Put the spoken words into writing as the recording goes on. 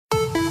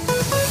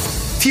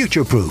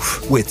Future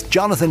Proof with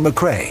Jonathan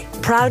McCrea.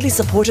 Proudly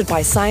supported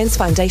by Science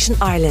Foundation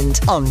Ireland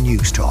On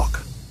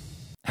Newstalk.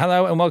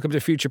 Hello and welcome to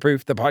Future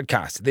Proof, the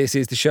podcast. This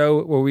is the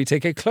show where we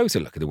take a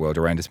closer look at the world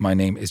around us. My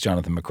name is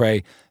Jonathan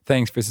McCrea.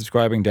 Thanks for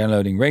subscribing,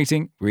 downloading,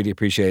 rating. Really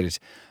appreciate it.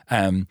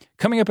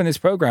 Coming up in this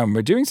program,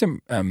 we're doing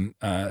some really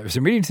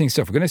interesting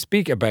stuff. We're going to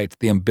speak about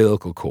the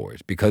umbilical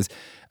cord because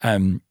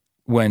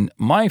when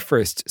my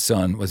first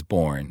son was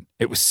born,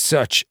 it was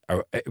such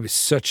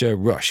a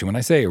rush. And when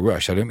I say a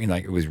rush, I don't mean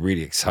like it was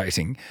really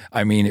exciting.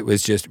 I mean it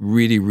was just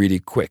really, really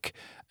quick.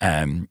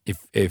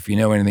 If you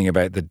know anything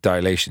about the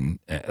dilation,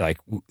 like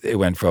it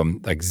went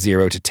from like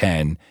 0 to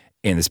 10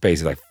 in the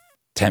space of like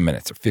 10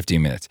 minutes or 15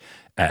 minutes.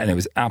 And it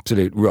was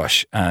absolute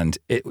rush. And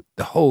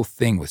the whole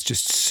thing was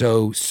just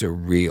so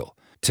surreal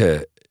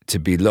to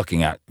be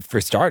looking at.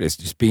 For starters,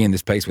 just being in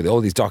this place with all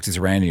these doctors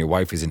around and your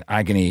wife is in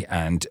agony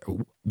and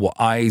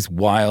eyes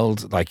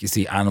wild, like you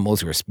see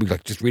animals who are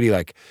like just really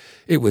like,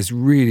 it was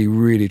really,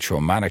 really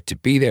traumatic to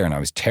be there. And I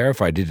was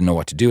terrified, didn't know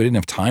what to do. I didn't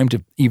have time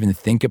to even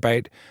think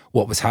about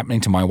what was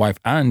happening to my wife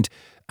and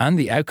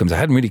the outcomes. I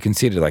hadn't really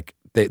considered like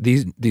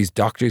these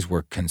doctors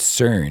were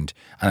concerned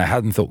and I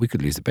hadn't thought we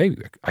could lose the baby.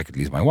 I could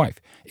lose my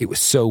wife. It was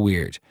so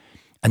weird.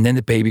 And then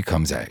the baby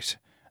comes out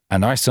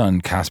and our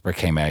son Casper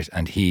came out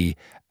and he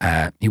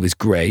was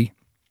grey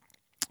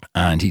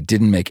and he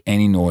didn't make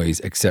any noise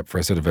except for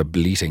a sort of a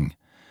bleating.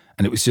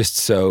 And it was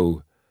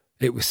so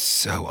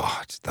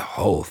odd, the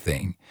whole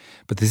thing.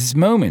 But there's this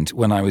moment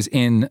when I was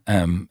in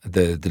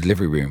the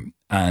delivery room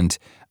and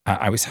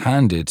I was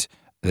handed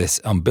this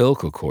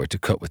umbilical cord to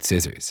cut with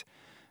scissors.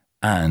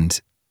 And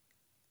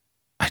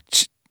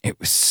it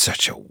was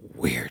such a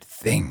weird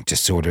thing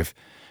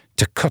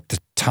to cut the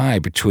tie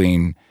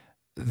between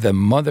the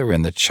mother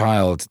and the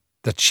child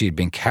that she'd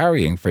been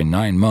carrying for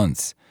 9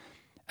 months.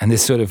 And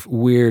this sort of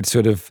weird,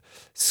 sort of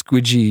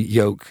squidgy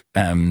yoke,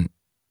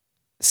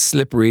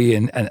 slippery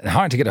and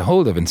hard to get a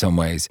hold of in some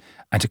ways.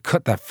 And to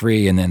cut that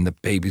free and then the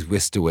baby's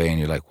whisked away and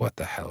you're like, what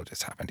the hell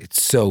just happened?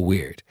 It's so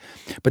weird.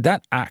 But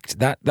that act,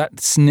 that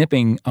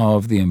snipping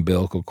of the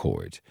umbilical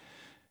cord,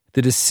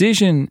 the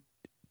decision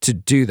to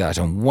do that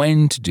and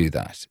when to do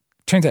that,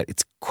 turns out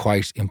it's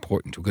quite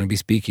important. We're going to be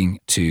speaking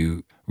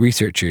to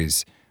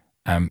researchers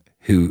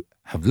who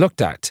have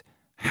looked at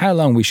how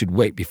long we should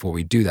wait before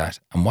we do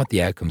that and what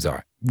the outcomes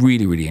are.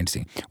 Really, really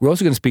interesting. We're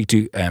also going to speak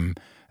to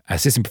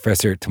Assistant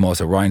Professor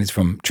Tomás O'Ryan is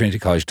from Trinity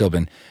College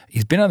Dublin.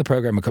 He's been on the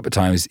programme a couple of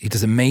times. He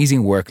does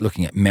amazing work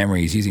looking at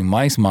memories, using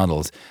mice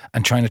models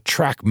and trying to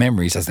track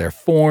memories as they're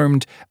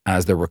formed,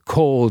 as they're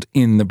recalled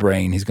in the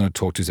brain. He's going to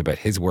talk to us about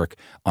his work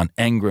on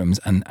engrams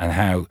and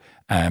how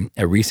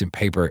a recent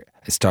paper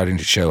is starting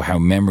to show how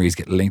memories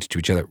get linked to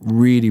each other.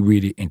 Really,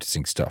 really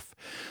interesting stuff.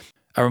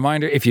 A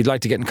reminder, if you'd like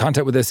to get in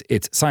contact with us,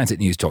 it's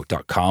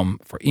science@newstalk.com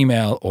for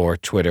email or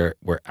Twitter.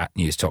 We're at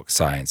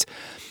newstalkscience.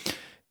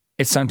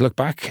 It's time to look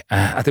back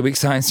at the week's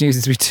science news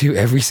as we do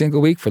every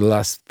single week for the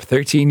last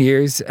 13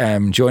 years.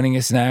 Joining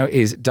us now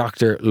is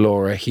Dr.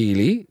 Laura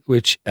Healy,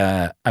 which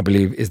I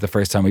believe is the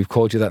first time we've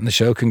called you that in the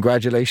show.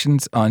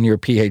 Congratulations on your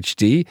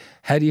PhD.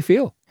 How do you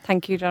feel?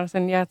 Thank you,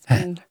 Jonathan. Yeah, it's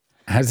been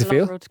How does it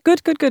feel? road.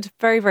 Good.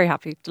 Very, very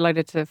happy.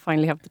 Delighted to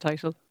finally have the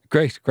title.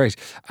 Great.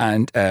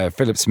 And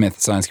Philip Smyth,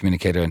 science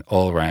communicator and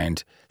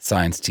all-round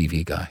science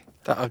TV guy.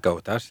 I'll go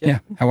with that. Yeah.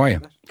 How are you?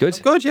 Good?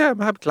 I'm good, yeah.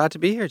 I'm glad to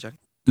be here, John.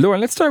 Laura,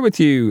 let's start with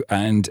you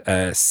and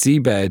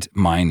seabed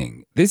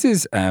mining. This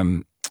is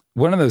one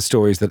of those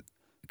stories that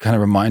kind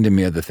of reminded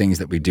me of the things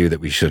that we do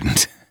that we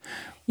shouldn't.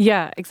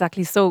 Yeah,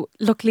 exactly. So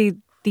luckily,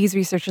 these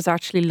researchers are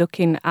actually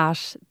looking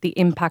at the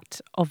impact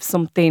of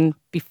something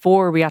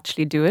before we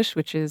actually do it,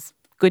 which is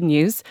good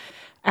news.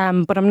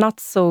 But I'm not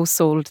so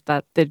sold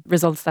that the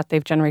results that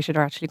they've generated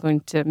are actually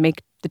going to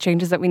make the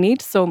changes that we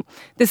need. So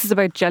this is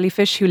about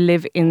jellyfish who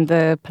live in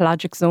the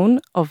pelagic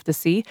zone of the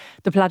sea.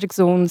 The pelagic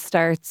zone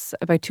starts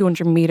about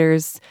 200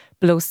 metres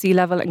below sea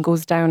level and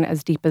goes down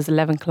as deep as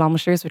 11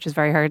 kilometres, which is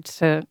very hard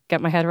to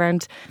get my head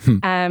around.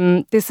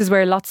 This is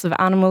where lots of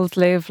animals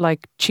live,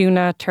 like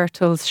tuna,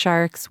 turtles,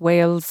 sharks,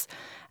 whales.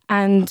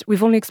 And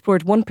we've only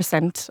explored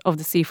 1% of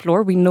the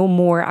seafloor. We know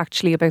more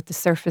actually about the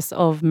surface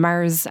of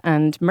Mars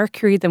and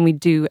Mercury than we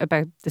do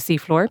about the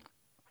seafloor.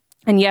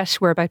 And yet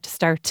we're about to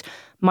start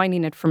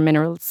mining it for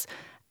minerals,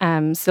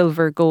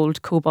 silver,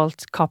 gold,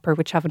 cobalt, copper,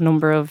 which have a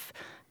number of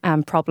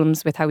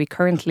problems with how we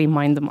currently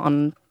mine them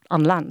on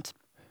land.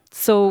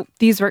 So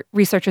these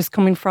researchers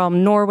coming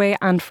from Norway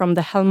and from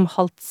the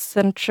Helmholtz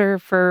Center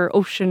for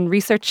Ocean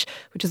Research,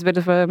 which is a bit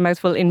of a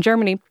mouthful, in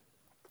Germany,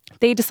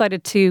 they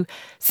decided to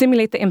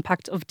simulate the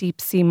impact of deep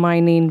sea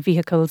mining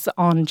vehicles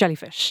on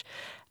jellyfish.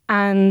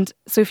 And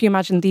so if you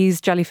imagine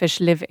these jellyfish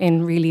live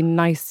in really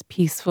nice,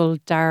 peaceful,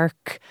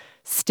 dark,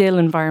 still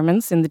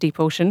environments in the deep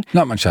ocean.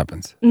 Not much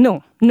happens.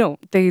 No.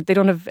 They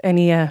don't have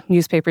any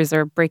newspapers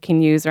or breaking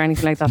news or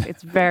anything like that.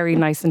 It's very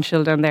nice and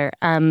chill down there.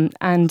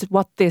 And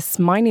what this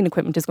mining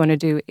equipment is going to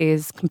do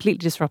is completely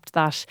disrupt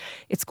that.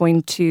 It's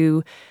going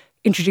to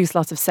introduce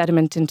lots of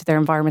sediment into their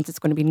environments. It's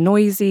going to be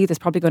noisy. There's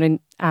probably going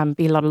to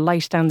be a lot of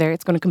light down there.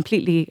 It's going to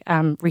completely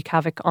wreak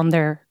havoc on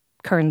their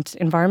current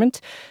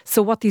environment.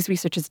 So what these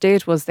researchers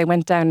did was they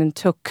went down and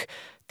took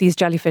these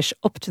jellyfish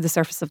up to the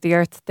surface of the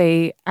earth.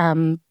 They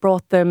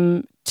brought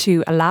them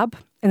to a lab,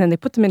 and then they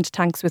put them into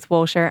tanks with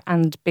water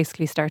and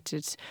basically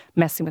started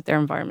messing with their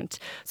environment.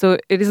 So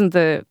it isn't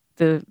the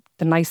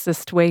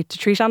nicest way to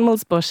treat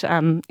animals, but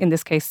in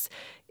this case,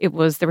 they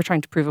were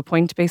trying to prove a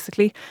point,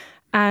 basically.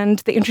 And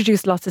they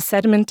introduced lots of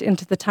sediment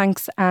into the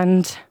tanks,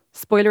 and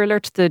spoiler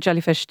alert, the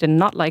jellyfish did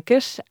not like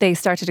it. They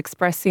started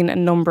expressing a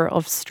number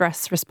of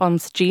stress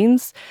response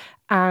genes,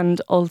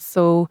 and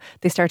also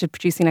they started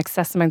producing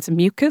excess amounts of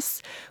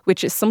mucus,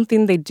 which is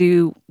something they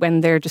do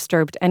when they're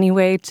disturbed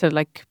anyway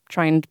to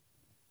try and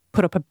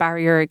put up a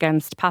barrier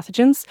against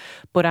pathogens.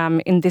 But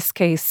in this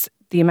case,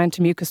 the amount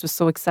of mucus was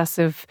so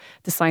excessive,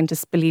 the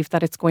scientists believe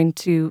that it's going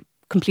to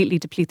completely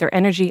deplete their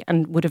energy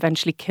and would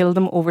eventually kill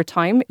them over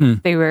time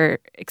if they were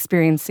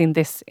experiencing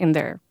this in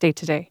their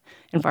day-to-day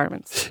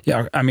environments.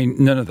 Yeah, I mean,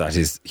 none of that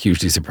is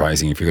hugely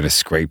surprising if you're going to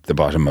scrape the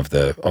bottom of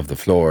the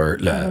floor,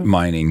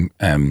 mining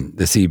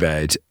the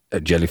seabed.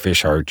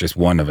 Jellyfish are just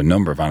one of a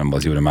number of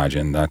animals you would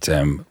imagine that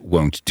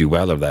won't do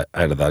well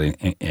out of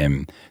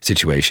that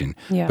situation.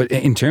 Yeah. But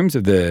in terms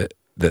of the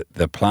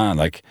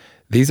plan,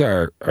 these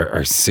are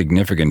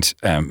significant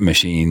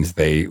machines.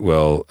 They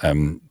will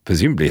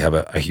presumably have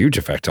a huge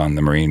effect on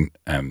the marine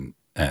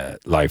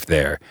life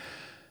there.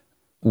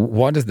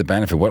 What is the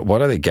benefit?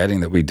 What are they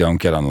getting that we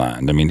don't get on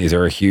land? I mean, is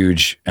there a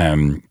huge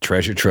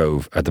treasure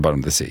trove at the bottom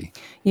of the sea?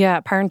 Yeah,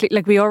 apparently,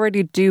 we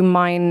already do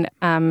mine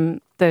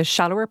the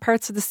shallower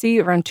parts of the sea,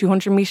 around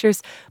 200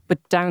 metres, but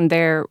down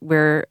there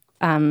we're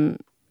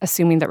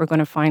assuming that we're going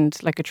to find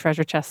a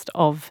treasure chest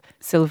of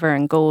silver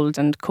and gold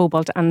and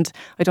cobalt. And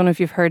I don't know if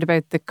you've heard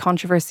about the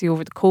controversy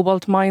over the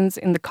cobalt mines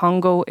in the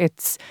Congo.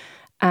 It's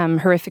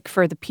horrific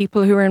for the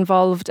people who are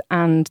involved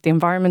and the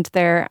environment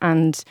there.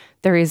 And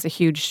there is a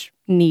huge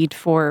need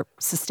for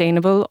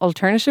sustainable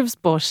alternatives.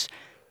 But,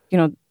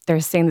 they're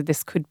saying that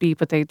this could be,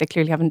 but they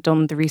clearly haven't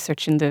done the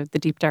research in the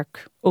deep,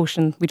 dark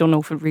ocean. We don't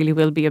know if it really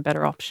will be a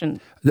better option.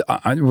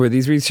 Were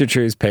these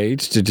researchers paid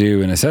to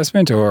do an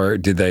assessment, or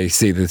did they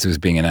see this was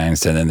being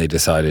announced and then they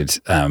decided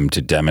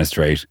to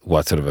demonstrate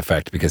what sort of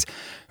effect? Because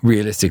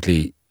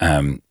realistically,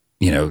 the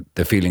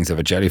feelings of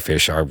a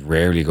jellyfish are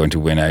rarely going to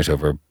win out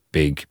over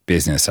big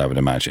business, I would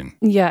imagine.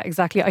 Yeah,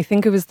 exactly. I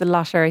think it was the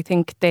latter. I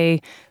think they're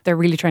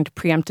really trying to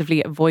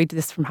preemptively avoid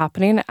this from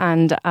happening.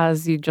 And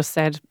as you just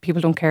said,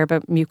 people don't care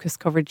about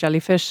mucus-covered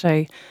jellyfish.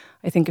 I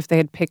think if they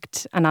had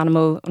picked an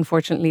animal,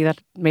 unfortunately,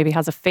 that maybe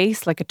has a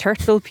face like a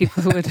turtle,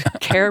 people would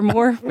care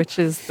more, which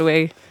is the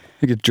way.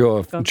 You could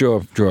draw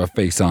a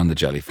face on the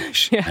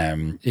jellyfish.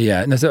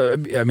 Yeah. No, so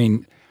I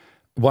mean,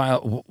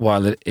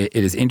 while it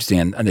is interesting,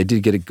 and they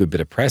did get a good bit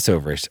of press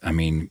over it. I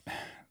mean,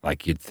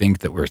 you'd think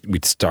that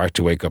we'd start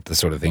to wake up the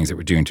sort of things that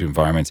we're doing to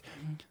environments.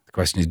 The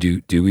question is,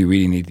 do we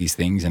really need these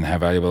things, and how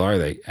valuable are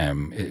they?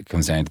 It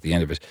comes down to the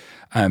end of it.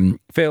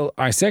 Phil,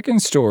 our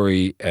second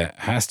story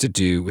has to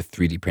do with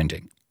 3D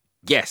printing.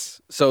 Yes.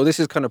 So this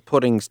is kind of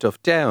putting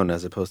stuff down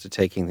as opposed to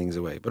taking things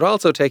away, but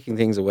also taking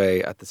things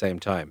away at the same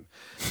time.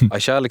 I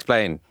shall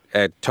explain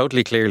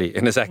totally clearly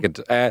in a second.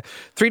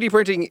 3D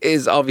printing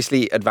is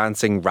obviously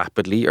advancing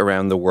rapidly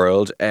around the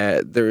world.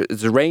 There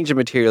is a range of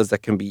materials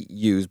that can be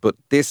used, but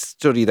this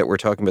study that we're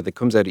talking about that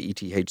comes out of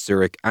ETH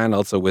Zurich and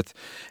also with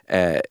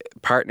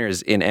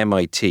partners in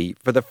MIT,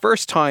 for the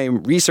first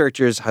time,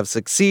 researchers have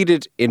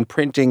succeeded in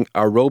printing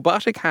a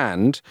robotic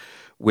hand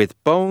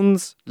with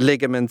bones,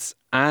 ligaments,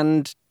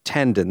 and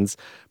tendons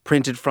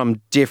printed from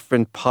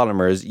different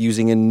polymers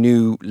using a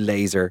new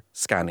laser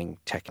scanning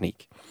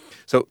technique.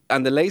 So,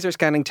 and the laser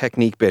scanning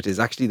technique bit is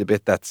actually the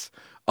bit that's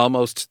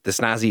almost the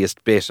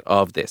snazziest bit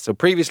of this. So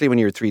previously when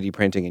you were 3D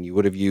printing and you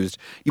would have used,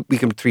 we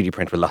can 3D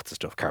print with lots of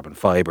stuff, carbon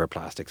fibre,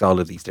 plastics,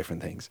 all of these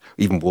different things,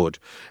 even wood.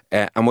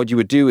 And what you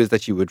would do is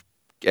that you would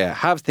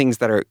have things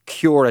that are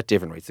cure at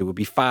different rates. It would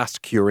be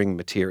fast curing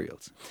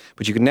materials.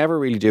 But you could never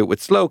really do it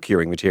with slow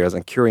curing materials,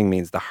 and curing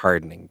means the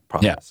hardening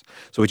process. Yeah.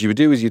 So what you would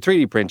do is you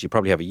 3D print, you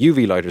probably have a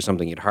UV light or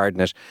something, you'd harden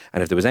it,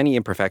 and if there was any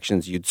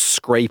imperfections, you'd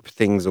scrape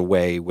things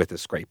away with a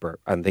scraper,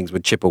 and things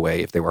would chip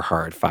away if they were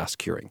hard, fast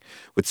curing.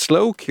 With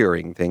slow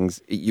curing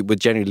things, you would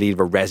generally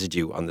leave a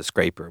residue on the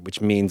scraper, which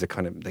means it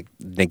kind of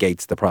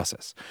negates the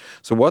process.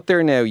 So what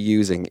they're now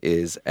using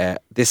is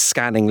this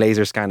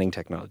laser scanning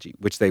technology,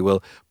 which they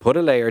will put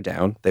a layer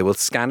down. They will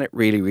scan it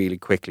really, really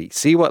quickly,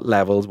 see what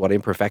levels, what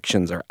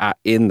imperfections are at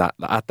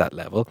that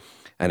level.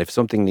 And if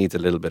something needs a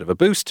little bit of a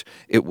boost,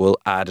 it will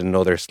add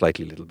another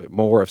slightly little bit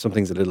more. If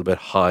something's a little bit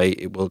high,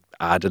 it will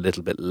add a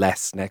little bit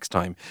less next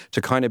time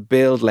to kind of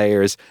build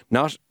layers,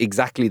 not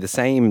exactly the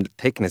same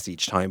thickness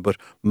each time, but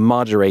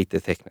moderate the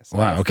thickness.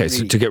 Wow, okay.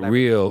 So to get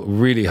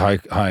really high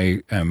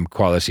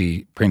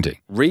quality printing.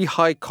 Really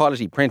high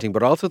quality printing,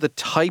 but also the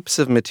types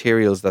of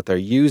materials that they're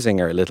using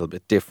are a little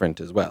bit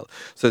different as well.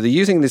 So they're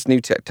using this new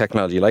technology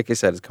Neonatology, like I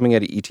said, is coming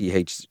out of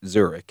ETH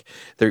Zurich.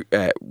 They're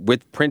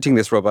with printing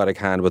this robotic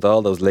hand with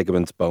all those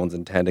ligaments, bones,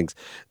 and tendons.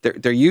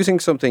 They're using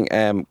something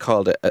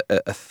called a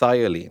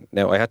thiolene.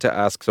 Now, I had to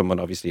ask someone,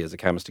 obviously, as a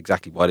chemist,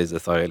 exactly what is a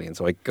thiolene.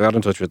 So I got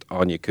in touch with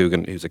Anya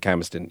Coogan, who's a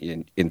chemist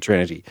in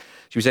Trinity.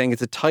 She was saying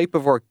it's a type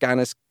of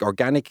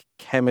organic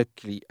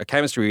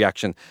chemistry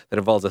reaction that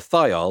involves a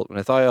thiol. And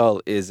a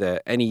thiol is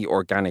any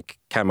organic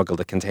chemical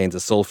that contains a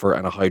sulfur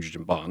and a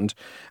hydrogen bond,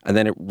 and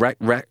then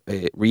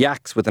it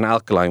reacts with an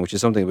alkaline, which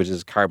is something which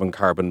is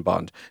carbon-carbon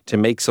bond, to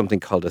make something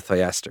called a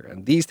thiester.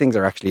 And these things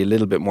are actually a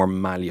little bit more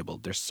malleable.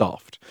 They're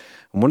soft.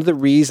 And one of the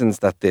reasons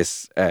that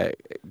this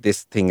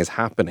thing is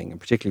happening, and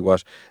particularly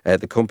what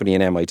the company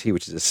in MIT,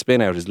 which is a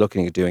spin-out, is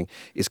looking at doing,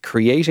 is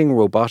creating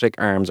robotic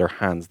arms or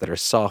hands that are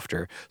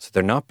softer, so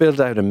they're not built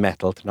out of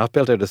metal, they're not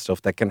built out of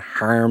stuff that can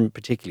harm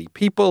particularly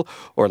people,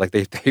 or like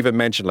they even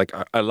mentioned like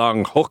a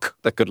long hook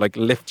that could like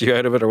lift you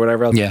out of it or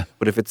whatever else. Yeah.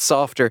 But if it's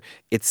softer,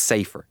 it's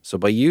safer. So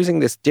by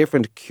using this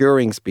different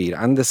curing speed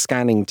and the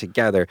scanning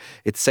together,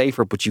 it's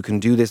safer, but you can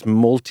do this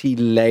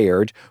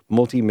multi-layered,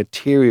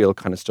 multi-material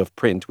kind of stuff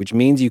print, which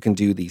means you can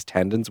do these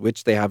tendons,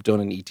 which they have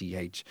done in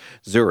ETH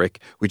Zurich,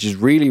 which is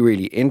really,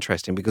 really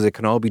interesting because it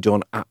can all be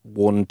done at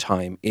one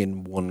time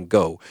in one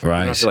go. Right. You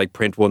don't have to like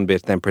print one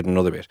bit, then print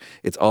another bit.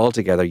 It's all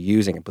together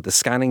using it. But the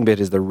scanning bit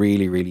is the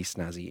really, really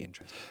snazzy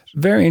interest.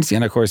 Very interesting.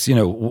 And of course, you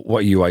know,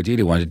 what you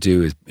ideally want to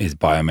do is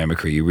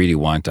biomimicry. You really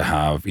want to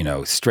have, you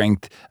know,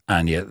 strength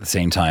and yet at the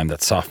same time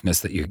that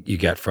softness that you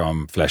get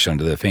from flesh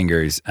under the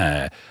fingers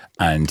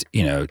and,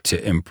 you know,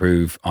 to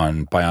improve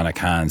on bionic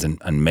hands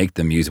and make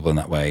them usable in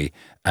that way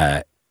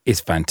is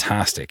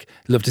fantastic.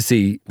 Love to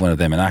see one of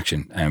them in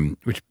action,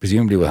 which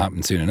presumably will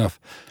happen soon enough.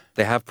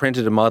 They have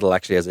printed a model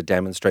actually as a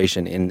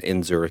demonstration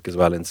in Zurich as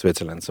well in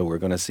Switzerland. So we're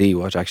going to see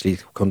what actually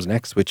comes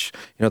next, which,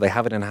 you know, they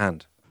have it in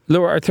hand.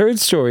 Laura, our third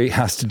story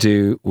has to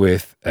do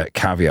with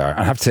caviar.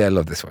 I have to say I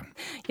love this one.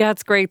 Yeah,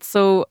 it's great.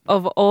 So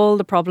of all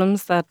the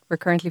problems that we're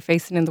currently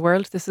facing in the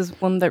world, this is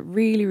one that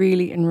really,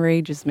 really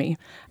enrages me.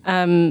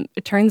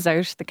 It turns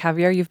out the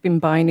caviar you've been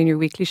buying in your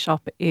weekly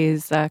shop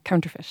is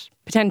counterfeit.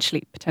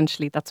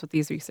 Potentially, that's what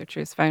these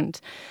researchers found.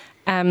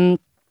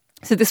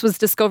 So this was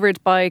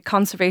discovered by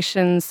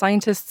conservation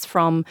scientists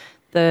from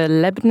the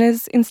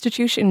Leibniz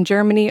Institute in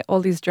Germany. All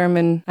these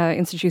German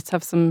institutes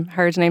have some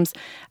hard names.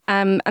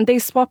 And they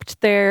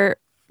swapped their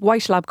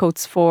white lab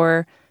coats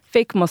for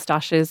fake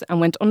moustaches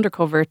and went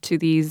undercover to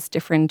these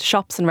different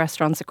shops and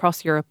restaurants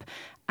across Europe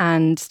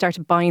and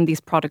started buying these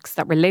products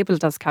that were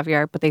labelled as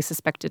caviar, but they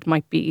suspected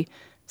might be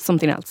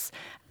something else.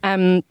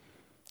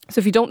 So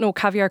if you don't know,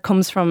 caviar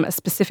comes from a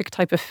specific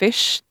type of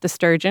fish, the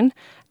sturgeon.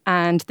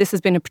 And this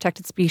has been a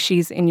protected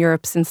species in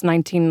Europe since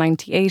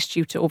 1998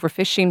 due to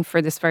overfishing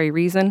for this very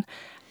reason.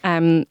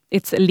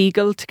 It's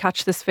illegal to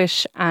catch this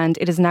fish and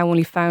it is now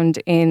only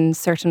found in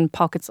certain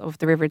pockets of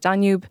the River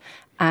Danube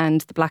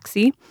and the Black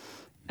Sea.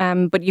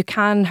 But you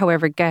can,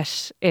 however,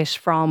 get it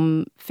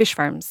from fish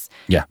farms.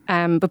 Yeah.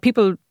 But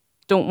people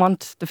don't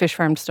want the fish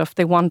farm stuff.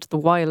 They want the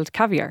wild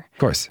caviar. Of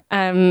course.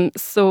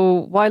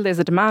 So while there's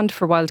a demand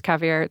for wild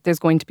caviar, there's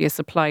going to be a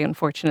supply,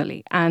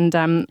 unfortunately.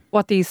 And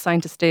what these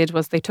scientists did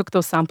was they took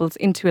those samples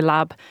into a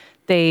lab.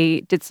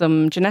 They did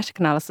some genetic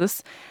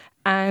analysis.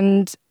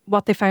 And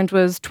what they found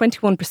was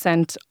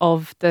 21%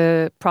 of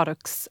the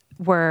products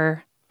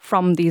were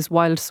from these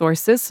wild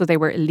sources. So they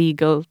were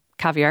illegal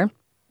caviar.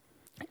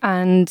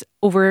 And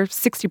over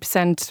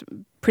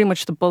 60%, pretty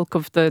much the bulk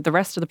of the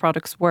rest of the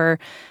products were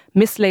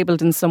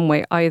mislabeled in some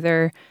way.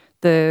 Either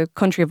the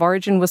country of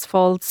origin was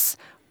false,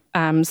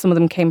 some of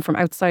them came from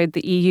outside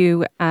the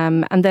EU,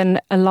 and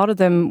then a lot of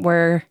them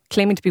were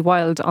claiming to be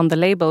wild on the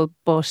label,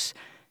 but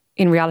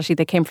in reality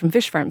they came from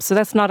fish farms. So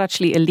that's not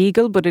actually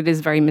illegal, but it is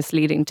very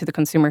misleading to the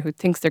consumer who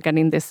thinks they're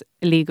getting this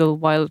illegal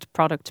wild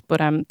product, but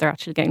they're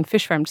actually getting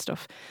fish farm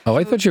stuff. Oh,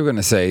 I thought you were going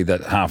to say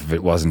that half of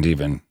it wasn't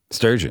even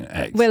sturgeon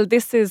eggs. Well,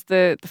 this is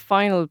the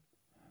final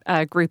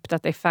group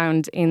that they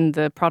found in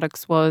the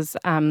products was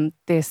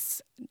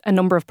a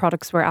number of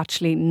products were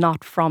actually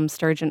not from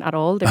sturgeon at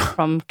all. They were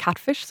from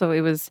catfish. So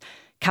it was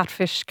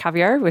catfish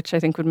caviar, which I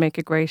think would make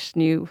a great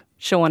new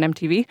show on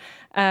MTV.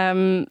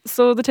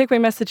 So the takeaway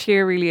message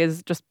here really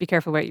is just be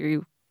careful where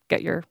you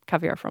get your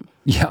caviar from.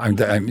 Yeah,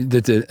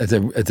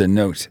 it's a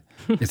note.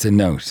 It's a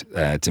note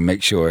to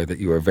make sure that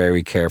you are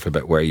very careful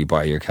about where you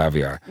buy your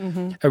caviar.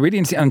 Mm-hmm. I really,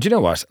 and do you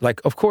know what?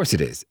 Like, of course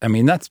it is. I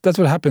mean, that's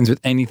what happens with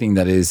anything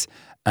that is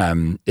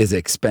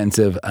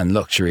expensive and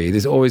luxury.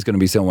 There's always going to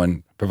be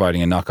someone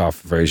providing a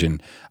knockoff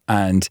version,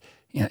 and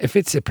you know, if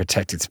it's a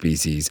protected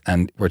species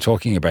and we're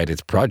talking about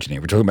its progeny,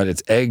 we're talking about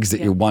its eggs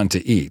that you want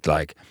to eat.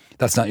 Like,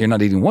 you're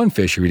not eating one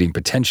fish, you're eating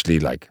potentially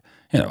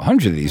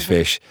 100 of these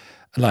fish.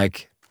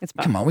 Like, it's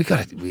bad. Come on, we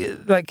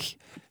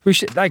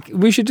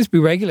should just be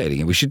regulating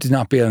it. We should just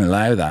not be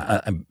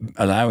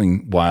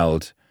allowing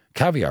wild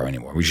caviar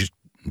anymore. We just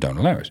don't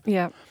allow it.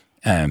 Yeah.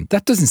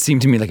 That doesn't seem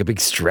to me like a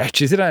big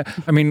stretch, is it? I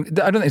mean,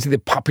 I don't think the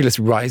populace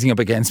rising up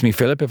against me,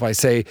 Philip, if I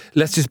say,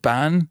 let's just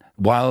ban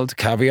wild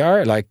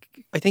caviar. Like,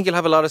 I think you'll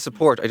have a lot of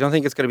support. I don't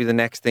think it's going to be the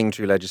next thing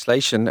through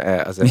legislation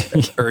as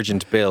an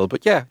urgent bill.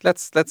 But yeah,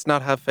 let's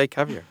not have fake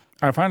caviar.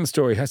 Our final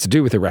story has to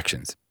do with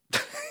erections.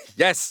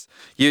 Yes.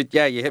 You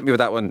hit me with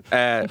that one.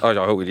 I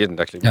hope you didn't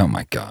actually. Oh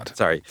my God.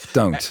 Sorry.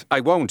 Don't. I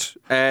won't.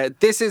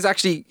 This is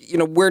actually,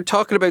 we're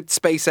talking about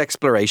space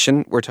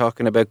exploration. We're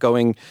talking about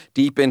going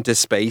deep into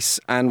space.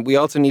 And we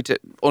also need to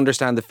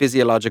understand the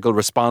physiological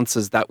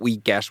responses that we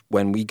get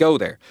when we go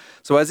there.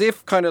 So as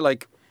if kind of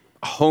like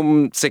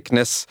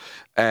homesickness,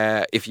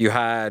 if you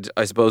had,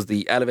 I suppose,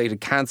 the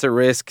elevated cancer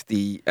risk,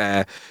 the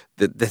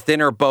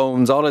thinner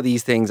bones, all of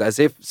these things, as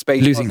if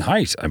space... Losing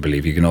height, I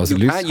believe you can also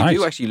lose height. You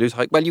do actually lose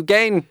height. Well,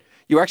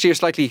 you actually are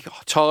slightly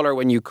taller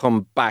when you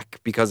come back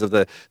because of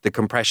the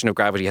compression of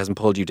gravity hasn't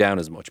pulled you down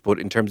as much. But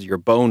in terms of your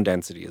bone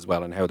density as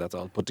well and how that's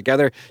all put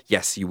together,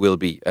 yes, you will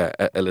be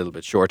a little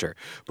bit shorter.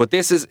 But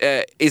this is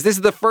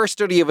the first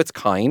study of its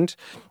kind.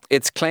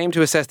 It's claimed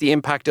to assess the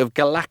impact of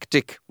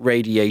galactic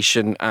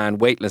radiation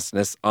and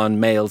weightlessness on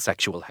male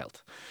sexual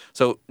health.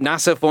 So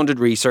NASA-funded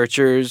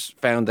researchers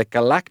found that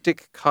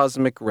galactic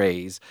cosmic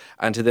rays,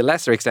 and to the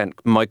lesser extent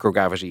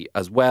microgravity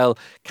as well,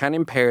 can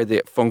impair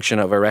the function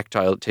of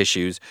erectile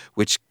tissues,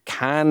 which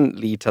can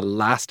lead to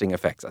lasting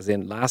effects, as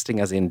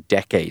in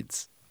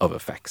decades of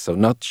effects. So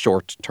not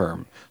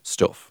short-term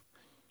stuff.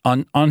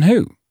 On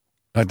who?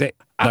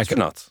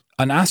 Astronauts.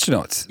 On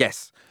astronauts?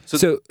 Yes.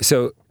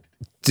 So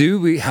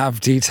do we have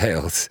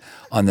details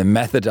on the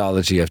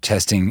methodology of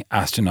testing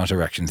astronaut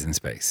erections in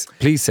space?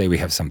 Please say we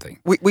have something.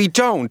 We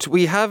don't.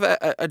 We have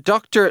a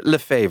Dr.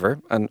 Lefevre,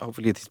 and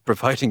hopefully he's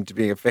providing to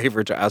being a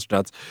favour to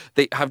astronauts.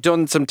 They have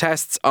done some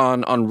tests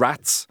on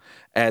rats.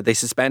 They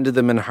suspended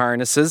them in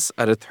harnesses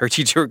at a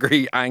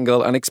 32-degree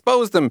angle and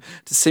exposed them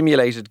to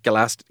simulated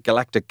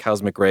galactic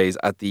cosmic rays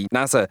at the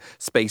NASA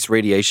Space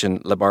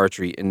Radiation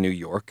Laboratory in New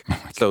York.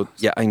 So,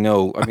 yeah, I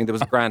know. I mean, there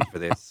was a grant for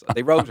this.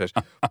 They wrote it.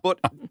 But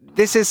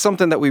this is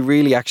something that we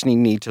really actually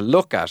need to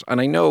look at. And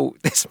I know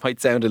this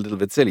might sound a little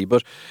bit silly,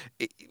 but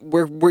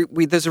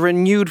there's a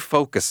renewed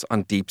focus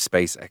on deep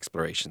space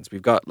explorations.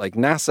 We've got like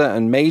NASA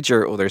and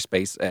major other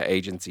space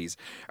agencies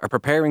are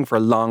preparing for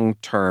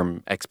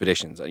long-term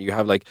expeditions. And you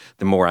have like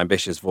the more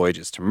ambitious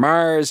voyages to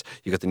Mars.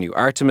 You got the new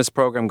Artemis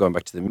program going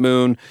back to the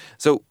moon.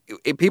 So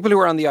people who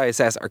are on the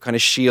ISS are kind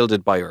of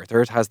shielded by Earth.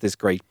 Earth has this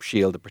great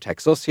shield that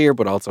protects us here,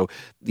 but also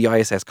the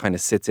ISS kind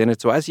of sits in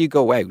it. So as you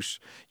go out,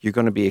 you're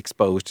going to be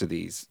exposed to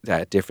these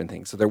different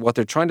things. So what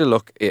they're trying to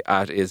look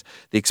at is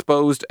the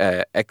exposed,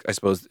 I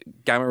suppose,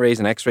 gamma rays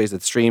and X-rays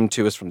that stream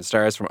to us from the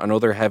stars and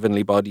other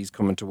heavenly bodies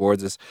coming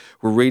towards us.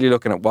 We're really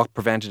looking at what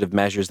preventative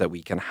measures that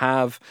we can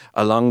have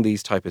along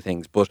these type of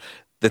things. But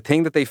the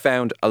thing that they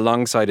found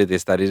alongside of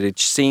this, that it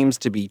seems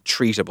to be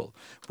treatable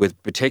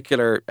with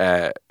particular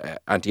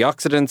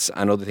antioxidants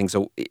and other things.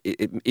 So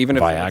even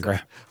if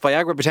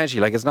Viagra potentially,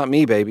 like it's not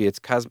me, baby, it's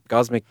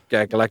cosmic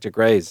galactic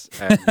rays.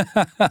 So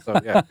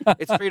yeah,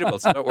 it's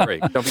treatable. So don't worry,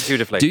 don't be too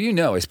deflated. Do you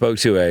know? I spoke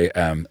to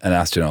an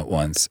astronaut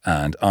once,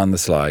 and on the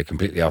slide,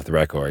 completely off the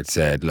record,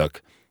 said,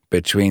 "Look,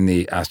 between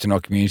the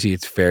astronaut community,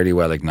 it's fairly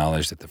well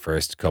acknowledged that the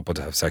first couple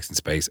to have sex in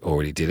space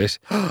already did it."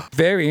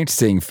 Very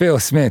interesting. Phil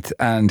Smyth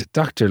and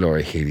Dr.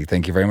 Laura Healy,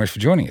 thank you very much for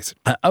joining us.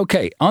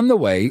 Okay, on the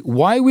way,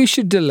 why we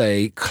should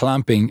delay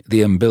clamping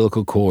the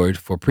umbilical cord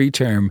for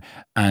preterm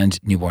and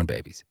newborn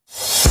babies.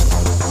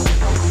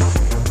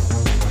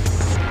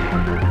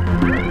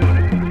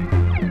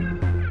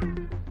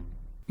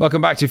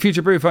 Welcome back to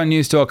Future Proof on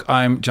News Talk.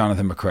 I'm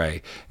Jonathan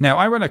McCrae. Now,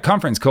 I run a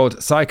conference called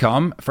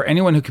SciComm for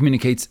anyone who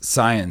communicates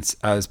science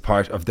as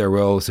part of their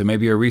role. So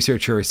maybe you're a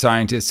researcher or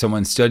scientist,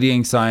 someone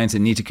studying science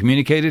and need to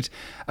communicate it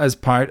as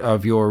part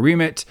of your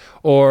remit.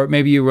 Or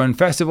maybe you run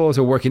festivals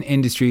or work in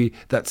industry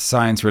that's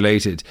science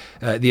related.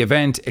 The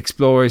event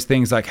explores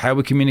things like how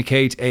we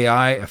communicate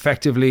AI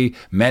effectively,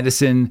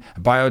 medicine,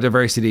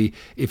 biodiversity.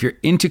 If you're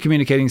into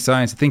communicating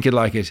science, think you'd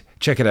like it.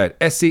 Check it out,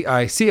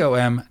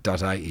 scicom.ie.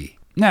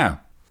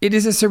 Now, it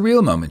is a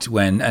surreal moment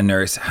when a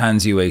nurse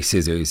hands you a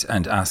scissors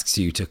and asks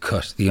you to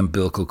cut the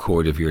umbilical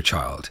cord of your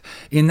child.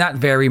 In that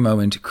very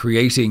moment,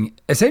 creating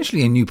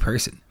essentially a new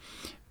person.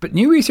 But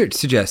new research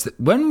suggests that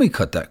when we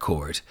cut that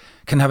cord,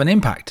 can have an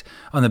impact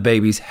on the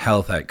baby's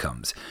health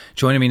outcomes.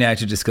 Joining me now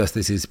to discuss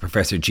this is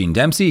Professor Eugene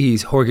Dempsey.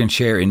 He's Horgan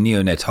Chair in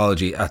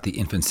Neonatology at the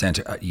Infant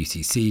Centre at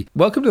UCC.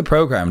 Welcome to the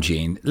programme,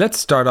 Gene. Let's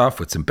start off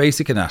with some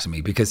basic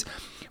anatomy, because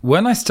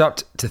when I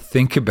stopped to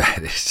think about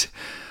it,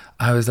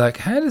 I was like,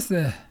 how does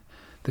the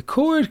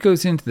cord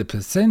goes into the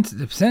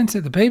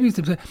placenta, the baby's...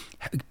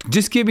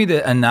 Just give me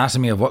the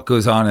anatomy of what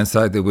goes on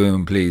inside the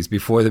womb, please,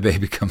 before the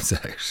baby comes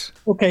out.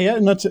 Okay, yeah,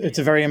 and it's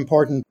a very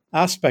important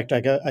aspect,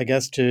 I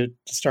guess, to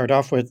start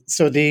off with.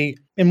 So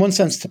in one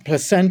sense, the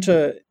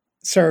placenta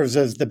serves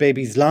as the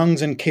baby's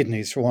lungs and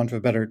kidneys, for want of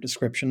a better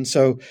description.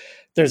 So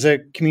there's a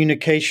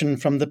communication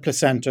from the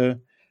placenta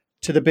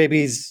to the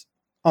baby's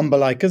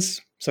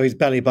umbilicus, so his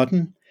belly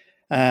button,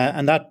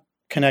 and that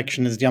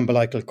connection is the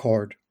umbilical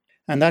cord.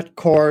 And that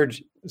cord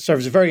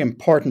serves a very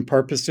important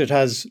purpose. It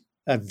has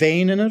a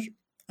vein in it,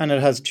 and it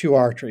has two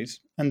arteries.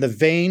 And the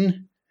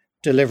vein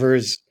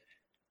delivers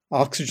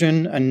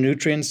oxygen and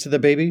nutrients to the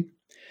baby,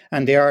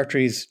 and the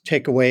arteries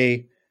take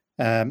away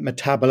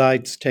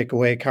metabolites, take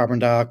away carbon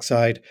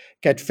dioxide,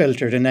 get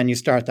filtered, and then you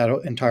start that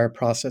entire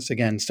process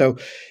again. So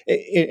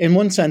in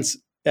one sense,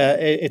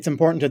 it's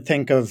important to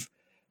think of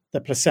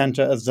the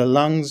placenta as the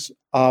lungs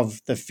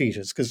of the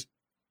fetus, because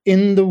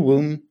in the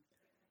womb,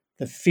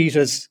 the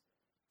fetus,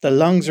 the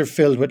lungs are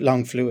filled with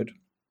lung fluid.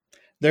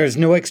 There's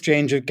no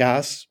exchange of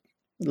gas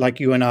like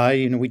you and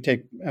I. We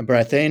take a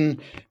breath in,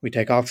 we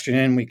take oxygen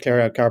in, we clear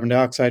out carbon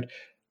dioxide.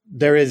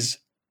 There is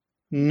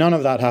none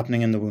of that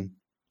happening in the womb.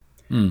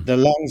 The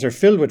lungs are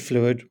filled with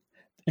fluid.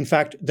 In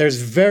fact,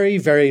 there's very,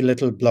 very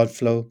little blood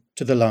flow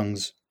to the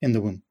lungs in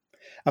the womb.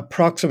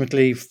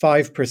 Approximately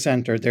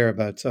 5% or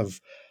thereabouts of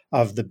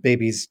the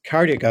baby's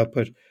cardiac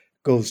output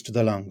goes to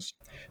the lungs.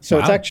 So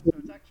It's actually,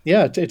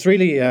 it's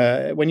really,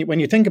 when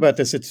you think about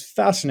this, it's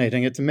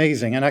fascinating, it's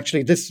amazing. And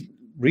actually this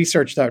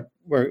research that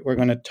we're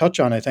going to touch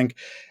on, I think,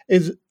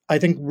 is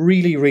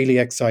really, really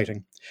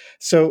exciting.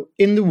 So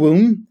in the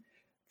womb,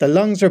 the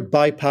lungs are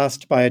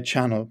bypassed by a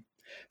channel.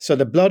 So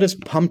the blood is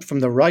pumped from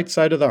the right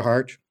side of the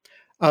heart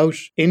out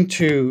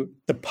into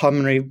the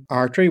pulmonary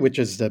artery, which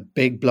is the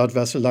big blood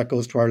vessel that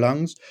goes to our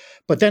lungs.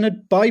 But then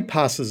it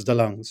bypasses the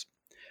lungs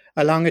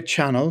along a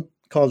channel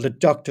called the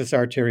ductus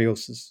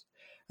arteriosus.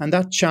 And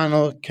that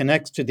channel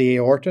connects to the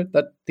aorta.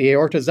 The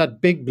aorta is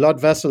that big blood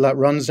vessel that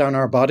runs down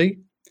our body.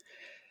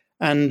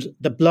 And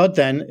the blood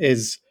then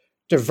is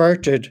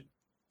diverted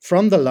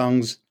from the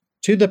lungs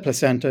to the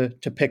placenta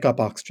to pick up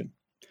oxygen.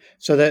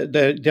 So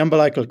the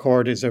umbilical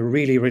cord is a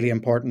really, really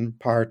important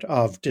part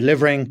of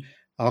delivering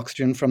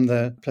oxygen from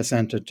the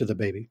placenta to the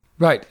baby.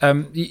 Right.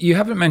 You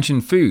haven't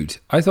mentioned food.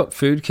 I thought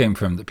food came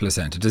from the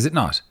placenta. Does it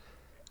not?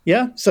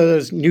 Yeah. So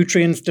there's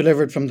nutrients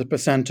delivered from the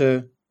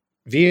placenta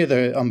via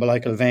the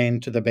umbilical vein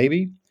to the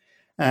baby.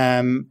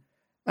 And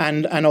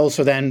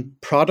also then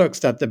products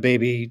that the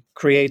baby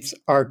creates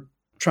are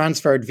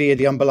transferred via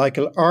the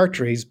umbilical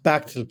arteries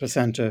back to the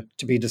placenta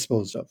to be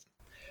disposed of.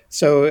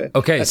 So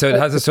so it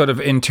has a sort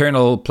of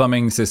internal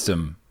plumbing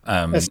system,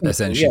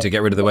 essentially, to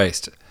get rid of the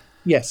waste.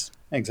 Yes,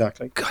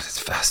 exactly. God, it's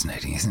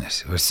fascinating, isn't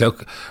it?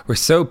 We're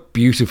so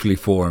beautifully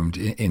formed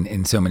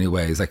in so many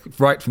ways. Like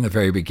right from the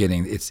very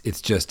beginning,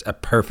 it's just a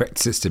perfect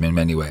system in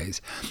many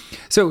ways.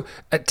 So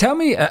tell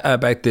me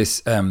about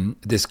this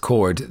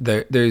cord.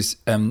 There's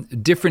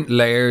different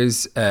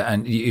layers,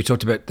 and you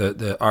talked about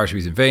the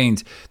arteries and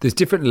veins. There's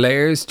different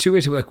layers to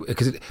it,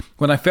 because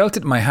when I felt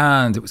it in my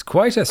hand, it was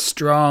quite a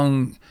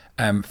strong,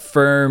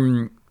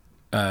 firm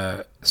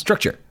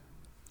structure.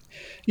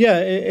 Yeah,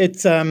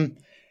 it's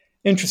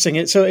interesting.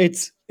 It's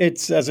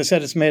as I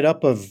said, it's made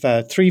up of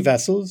 3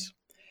 vessels,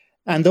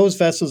 and those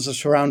vessels are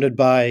surrounded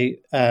by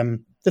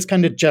this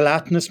kind of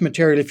gelatinous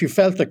material. If you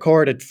felt the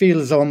cord, it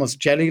feels almost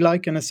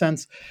jelly-like in a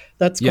sense.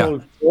 That's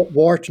called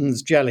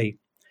Wharton's jelly,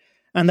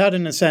 and that,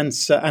 in a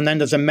sense, and then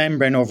there's a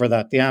membrane over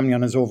that. The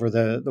amnion is over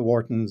the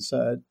Wharton's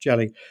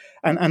jelly,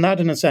 and that,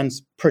 in a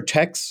sense,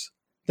 protects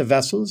the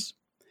vessels.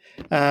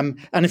 And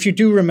if you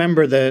do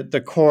remember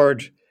the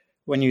cord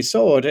when you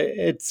saw it,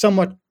 it's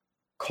somewhat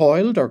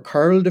coiled or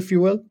curled, if you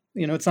will.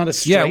 It's not a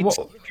straight.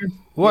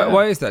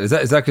 Why is that? Is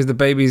that because the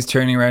baby's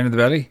turning around in the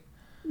belly?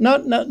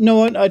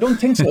 No, I don't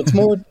think so. It's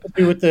more to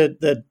do with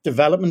the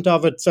development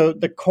of it. So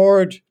the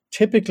cord,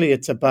 typically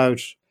it's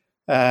about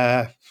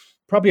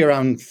probably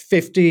around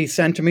 50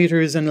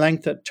 centimeters in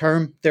length at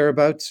term,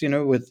 thereabouts,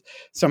 with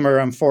somewhere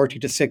around 40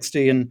 to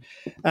 60.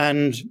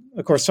 And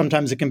of course,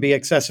 sometimes it can be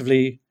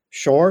excessively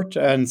short,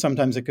 and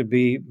sometimes it could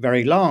be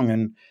very long,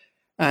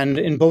 and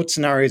in both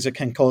scenarios it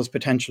can cause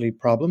potentially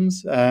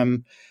problems.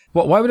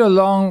 Why would a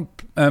long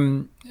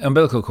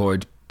umbilical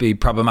cord be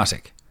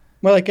problematic?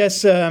 Well, I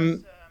guess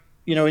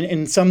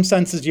in some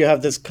senses you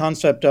have this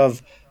concept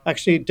of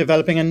actually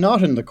developing a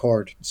knot in the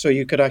cord, so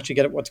you could actually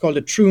get what's called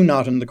a true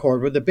knot in the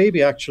cord, where the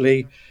baby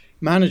actually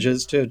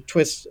manages to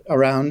twist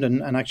around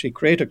and actually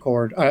create a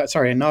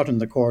knot in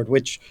the cord,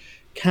 which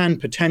can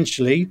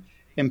potentially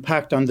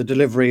impact on the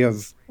delivery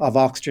of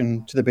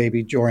oxygen to the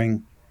baby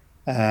during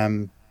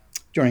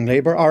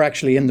labor, or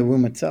actually in the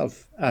womb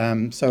itself.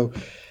 So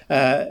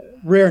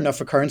rare enough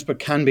occurrence, but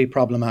can be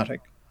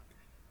problematic.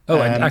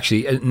 And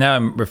actually, now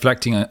I'm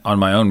reflecting on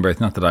my own birth,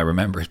 not that I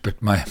remember it,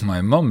 but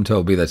my mum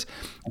told me that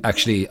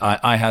actually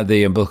I had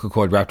the umbilical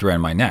cord wrapped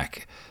around my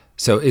neck.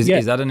 So is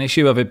that an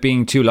issue of it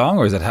being too long,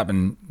 or does that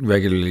happen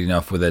regularly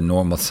enough with a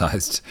normal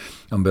sized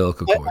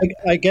umbilical cord?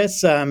 I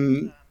guess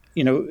the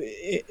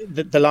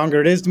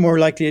longer it is, the more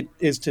likely it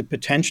is to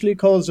potentially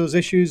cause those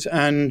issues.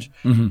 And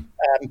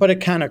but it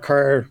can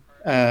occur.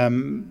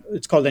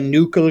 It's called a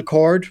nuchal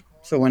cord.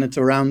 So when it's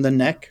around the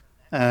neck,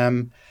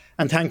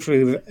 and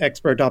thankfully we have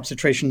expert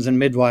obstetricians and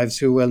midwives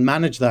who will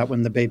manage that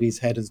when the baby's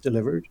head is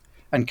delivered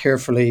and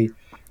carefully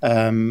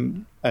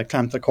clamp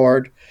the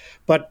cord,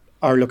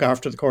 or look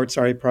after the cord.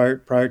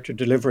 Prior to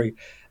delivery.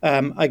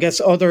 I guess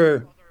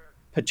other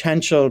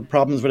potential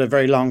problems with a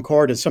very long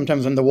cord is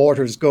sometimes when the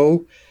waters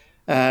go,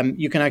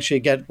 you can actually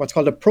get what's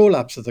called a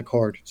prolapse of the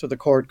cord. So the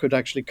cord could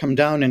actually come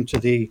down into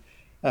the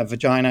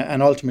vagina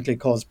and ultimately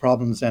cause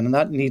problems then. And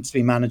that needs to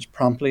be managed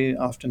promptly,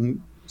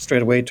 often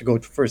straight away, to go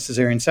for a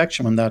cesarean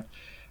section when that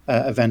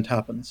event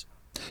happens.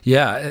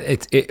 Yeah,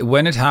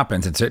 when it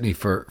happens, and certainly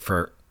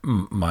for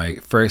my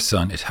first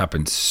son, it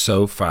happened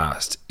so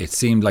fast. It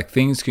seemed like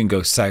things can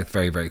go south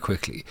very, very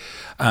quickly.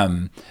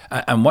 And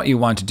what you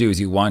want to do is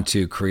you want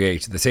to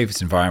create the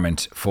safest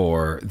environment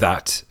for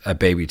that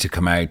baby to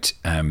come out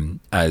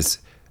as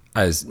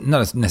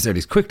not as necessarily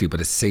as quickly,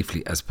 but as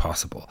safely as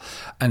possible.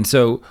 And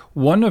so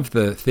one of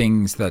the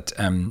things that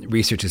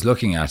research is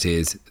looking at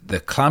is the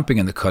clamping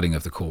and the cutting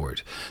of the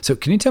cord. So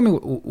can you tell me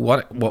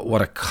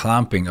what a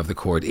clamping of the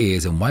cord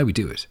is and why we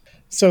do it?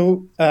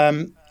 So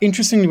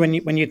interestingly,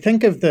 when you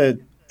think of the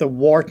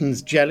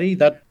Wharton's jelly,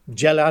 that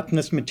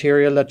gelatinous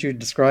material that you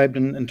described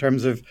in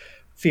terms of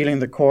feeling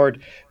the cord,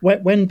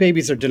 when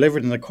babies are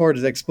delivered and the cord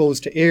is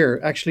exposed to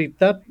air, actually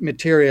that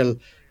material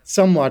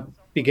somewhat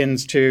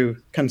begins to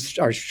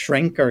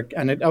shrink,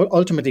 and it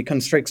ultimately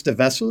constricts the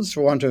vessels,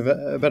 for want of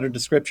a better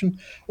description,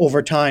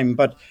 over time.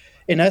 But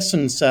in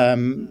essence,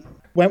 when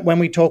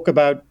we talk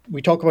about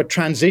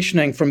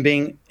transitioning from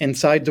being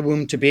inside the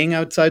womb to being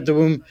outside the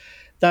womb,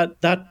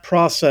 that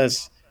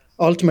process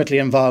ultimately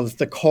involves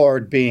the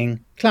cord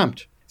being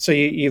clamped. So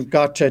you've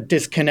got to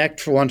disconnect,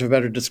 for want of a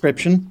better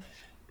description,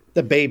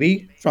 the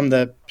baby from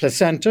the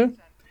placenta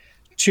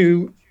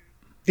to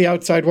the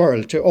outside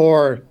world, to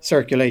our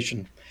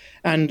circulation.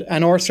 And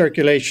our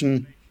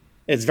circulation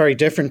is very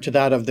different to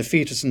that of the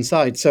fetus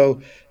inside.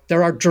 So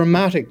there are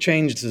dramatic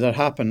changes that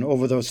happen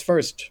over those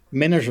first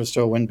minute or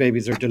so when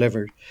babies are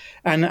delivered.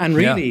 And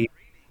really,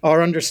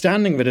 our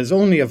understanding of it is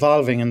only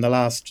evolving in the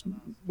last,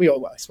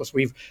 I suppose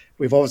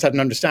we've always had an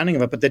understanding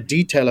of it, but the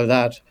detail of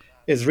that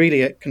is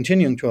really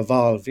continuing to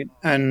evolve.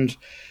 And,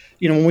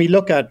 when we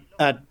look at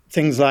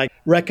things like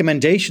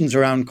recommendations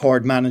around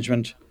cord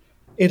management,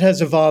 it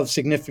has evolved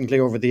significantly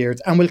over the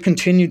years and will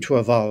continue to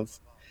evolve.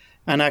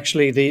 And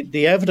actually,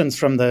 the evidence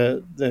from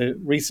the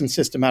recent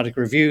systematic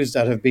reviews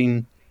that have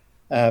been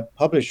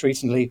published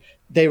recently,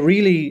 they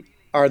really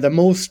are the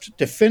most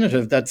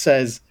definitive, that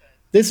says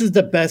this is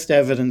the best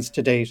evidence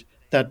to date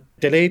that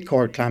delayed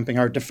cord clamping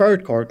or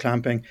deferred cord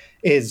clamping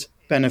is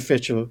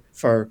beneficial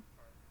for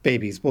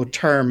babies, both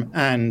term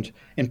and,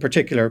 in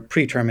particular,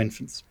 preterm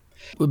infants.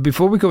 Well,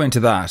 before we go into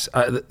that,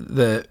 I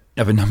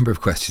have a number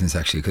of questions,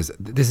 actually, because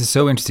this is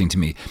so interesting to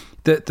me.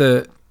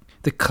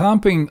 The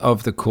clamping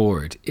of the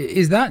cord,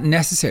 is that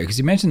necessary? Because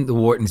you mentioned the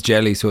Wharton's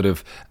jelly sort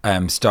of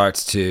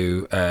starts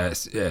to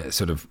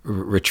sort of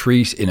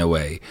retreat in a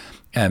way.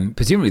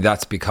 Presumably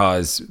that's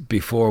because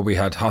before we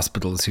had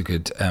hospitals who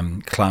could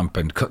clamp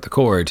and cut the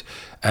cord,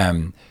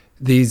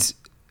 these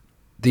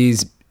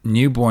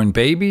newborn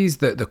babies,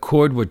 the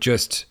cord would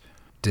just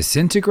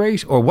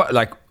disintegrate? Or what?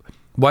 Like,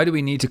 why do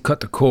we need to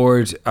cut the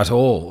cord at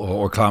all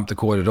or clamp the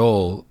cord at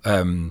all?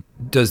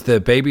 Does the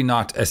baby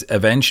not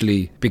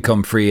eventually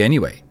become free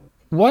anyway?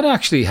 What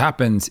actually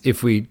happens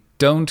if we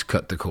don't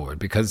cut the cord?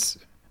 Because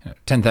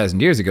 10,000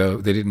 years ago,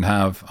 they didn't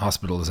have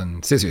hospitals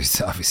and scissors,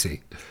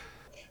 obviously.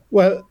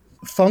 Well,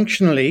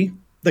 functionally,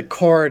 the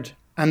cord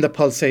and the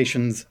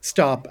pulsations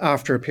stop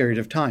after a period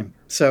of time.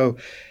 So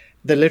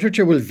the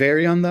literature will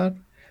vary on that.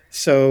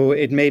 So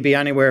it may be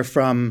anywhere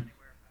from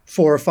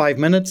 4 or 5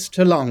 minutes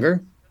to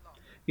longer,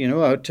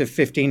 out to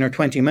 15 or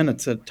 20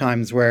 minutes at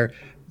times where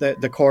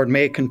the cord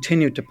may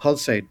continue to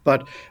pulsate.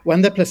 But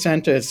when the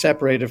placenta is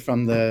separated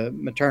from the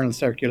maternal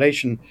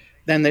circulation,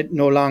 then it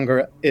no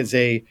longer is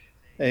a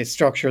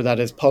structure that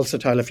is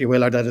pulsatile, if you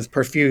will, or that is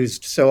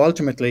perfused. So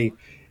ultimately,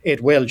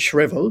 it will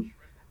shrivel.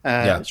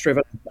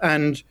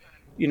 And,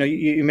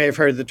 you may have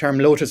heard the term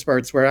lotus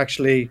births, where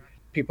actually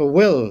people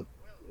will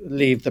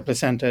leave the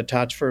placenta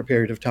attached for a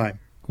period of time.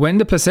 When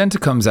the placenta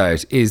comes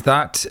out, is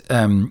that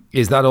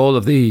all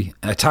of the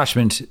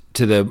attachment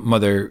to the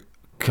mother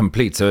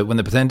complete? So when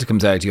the placenta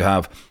comes out, you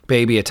have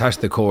baby attached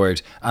to the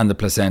cord and the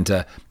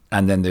placenta,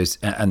 and then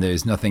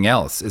there's nothing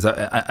else. Is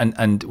that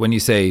and when you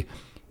say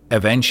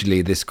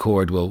eventually this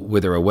cord will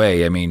wither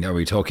away, I mean, are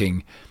we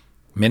talking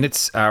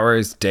minutes,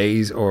 hours,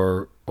 days,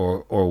 or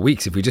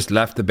weeks? If we just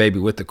left the baby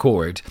with the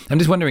cord, I'm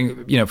just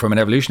wondering, from an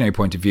evolutionary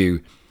point of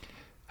view,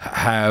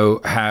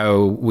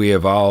 how we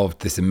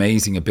evolved this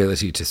amazing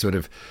ability to sort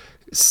of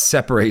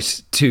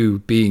separate two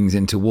beings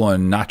into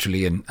one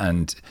naturally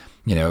and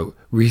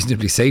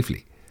reasonably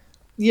safely.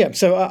 Yeah,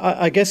 so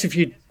I guess if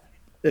you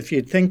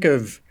think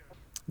of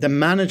the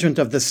management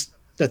of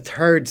the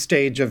third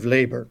stage of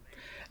labour,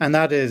 and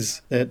that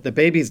is the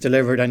baby's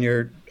delivered and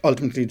you're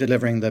ultimately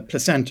delivering the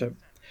placenta.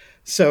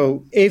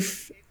 So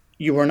if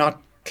you were not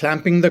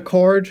clamping the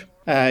cord,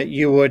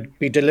 you would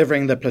be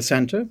delivering the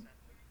placenta.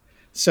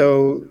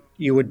 So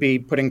you would be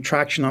putting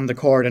traction on the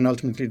cord and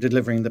ultimately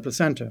delivering the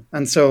placenta.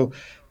 And so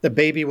the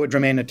baby would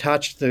remain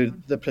attached to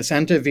the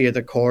placenta via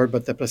the cord,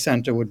 but the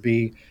placenta would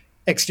be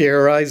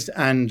exteriorized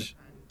and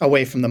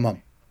away from the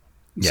mum.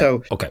 Yeah,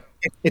 so okay.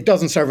 It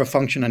doesn't serve a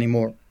function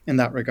anymore in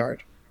that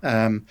regard.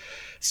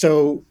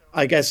 So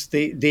I guess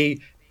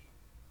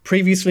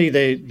previously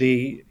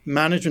the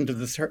management of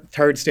the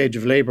third stage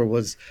of labour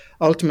was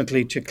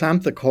ultimately to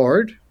clamp the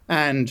cord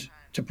and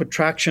to put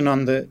traction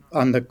on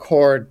the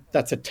cord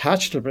that's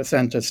attached to the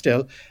placenta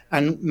still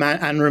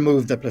and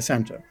remove the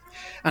placenta.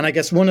 And I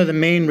guess one of the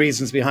main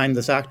reasons behind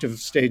this active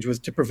stage was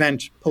to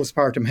prevent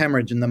postpartum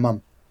hemorrhage in the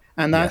mum.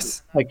 And that,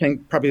 Yes. I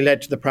think, probably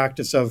led to the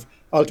practice of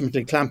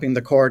ultimately clamping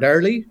the cord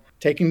early,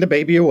 taking the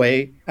baby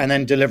away, and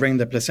then delivering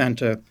the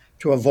placenta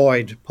to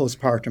avoid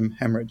postpartum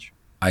hemorrhage.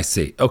 I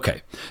see.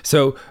 Okay.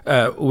 So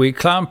we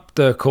clamp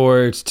the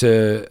cord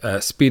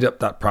to speed up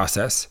that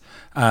process.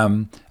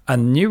 And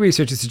new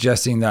research is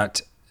suggesting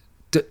that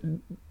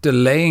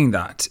delaying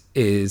that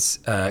is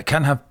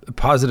can have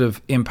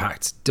positive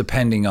impacts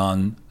depending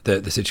on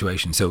the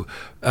situation. So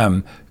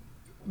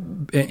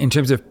in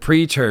terms of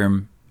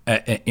preterm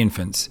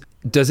infants,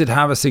 does it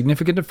have a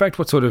significant effect?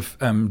 What sort of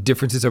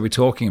differences are we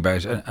talking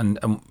about,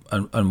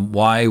 and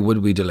why would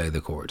we delay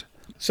the cord?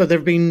 So there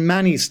have been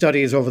many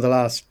studies over the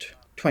last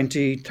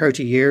 20,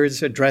 30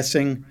 years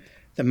addressing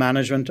the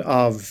management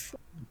of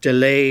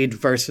delayed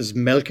versus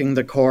milking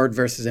the cord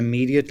versus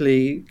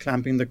immediately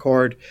clamping the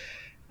cord.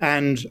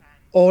 And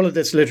all of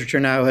this literature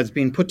now has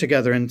been put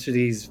together into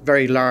these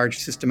very large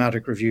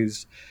systematic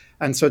reviews.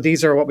 And so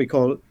these are what we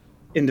call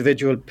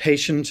individual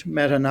patient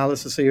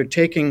meta-analysis. So you're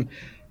taking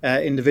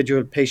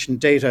individual patient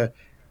data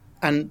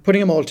and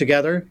putting them all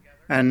together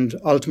and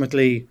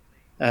ultimately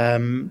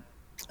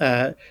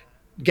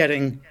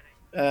getting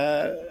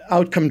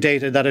outcome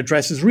data that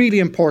addresses really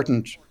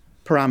important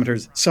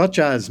parameters such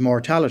as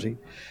mortality.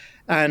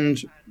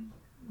 And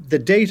the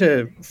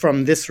data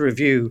from this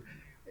review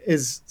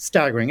is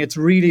staggering. It's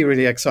really,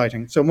 really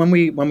exciting. So when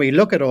we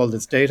look at all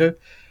this data,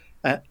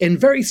 in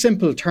very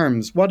simple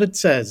terms, what it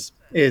says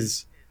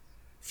is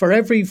for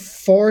every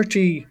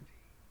 40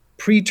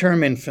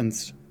 preterm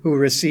infants who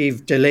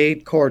receive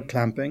delayed cord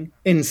clamping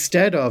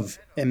instead of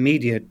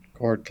immediate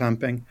cord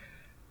clamping,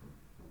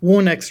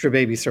 one extra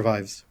baby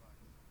survives.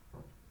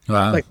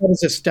 Wow. Like, that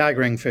is a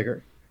staggering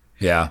figure.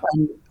 Yeah.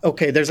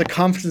 Okay, there's a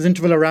confidence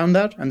interval around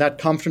that, and that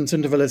confidence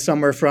interval is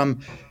somewhere from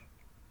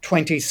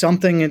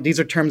 20-something, and these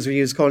are terms we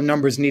use called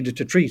numbers needed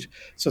to treat,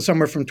 so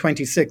somewhere from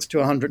 26 to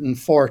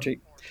 140.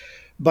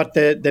 But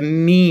the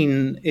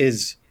mean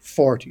is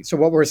 40. So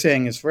what we're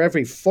saying is for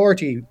every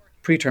 40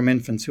 preterm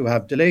infants who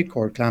have delayed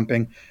cord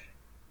clamping,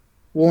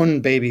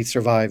 one baby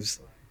survives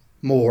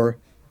more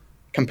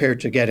compared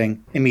to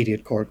getting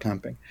immediate cord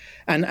clamping.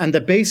 And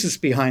the basis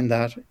behind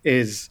that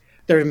is,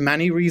 there are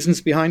many reasons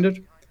behind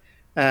it.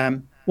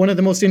 One of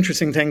the most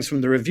interesting things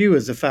from the review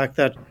is the fact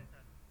that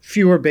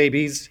fewer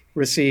babies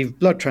receive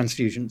blood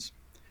transfusions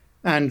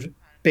and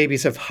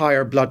babies have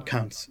higher blood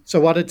counts. So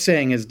what it's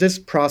saying is this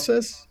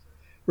process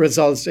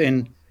results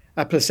in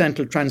a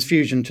placental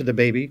transfusion to the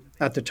baby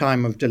at the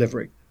time of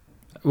delivery.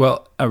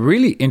 Well, a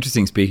really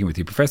interesting speaking with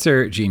you.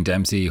 Professor Eugene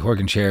Dempsey,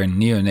 Horgan Chair in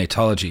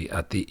Neonatology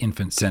at the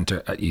Infant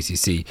Centre at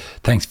UCC.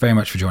 Thanks very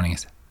much for joining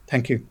us.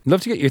 Thank you.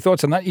 Love to get your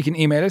thoughts on that. You can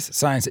email us,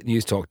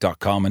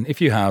 science@newstalk.com. And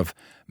if you have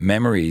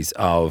memories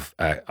of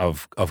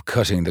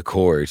cutting the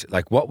cord,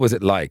 like what was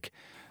it like?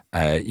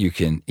 You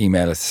can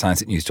email us,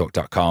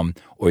 science@newstalk.com,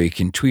 or you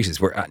can tweet us.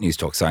 We're at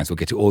Newstalk Science. We'll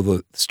get to all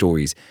the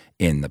stories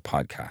in the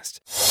podcast.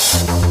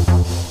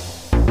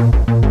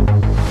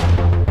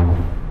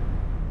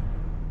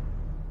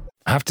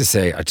 I have to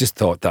say, I just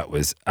thought that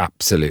was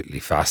absolutely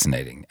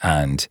fascinating.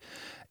 And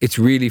it's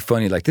really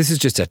funny. Like, this is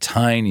just a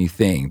tiny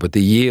thing, but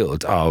the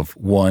yield of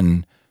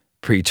one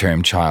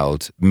preterm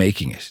child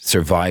making it,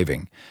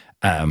 surviving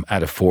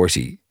at a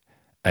 40,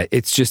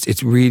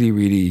 it's really,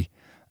 really,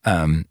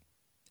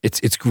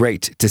 it's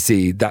great to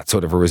see that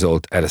sort of a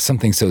result out of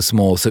something so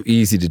small, so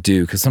easy to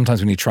do. Because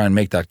sometimes when you try and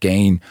make that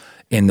gain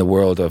in the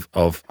world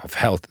of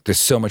health, there's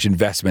so much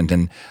investment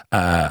and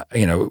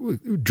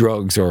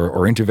drugs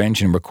or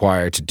intervention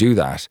required to do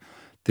that.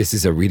 This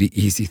is a really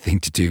easy thing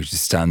to do, to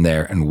stand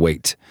there and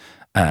wait.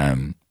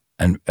 And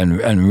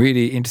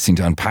really interesting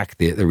to unpack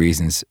the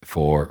reasons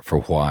for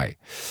why.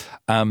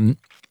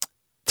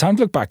 Time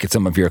to look back at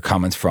some of your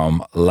comments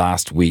from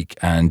last week.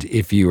 And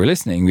if you were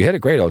listening, we had a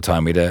great old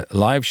time. We had a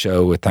live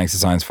show with Thanks to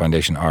Science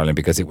Foundation Ireland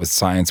because it was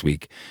Science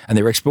Week and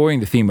they were exploring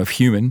the theme of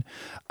human.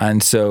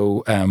 And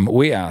so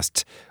we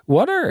asked,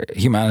 what are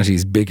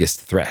humanity's biggest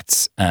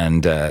threats?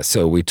 And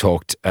so we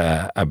talked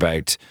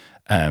about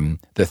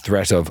the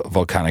threat of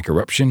volcanic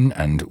eruption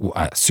and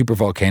a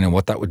supervolcano,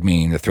 what that would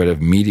mean, the threat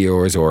of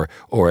meteors or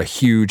a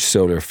huge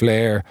solar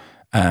flare.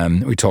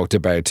 We talked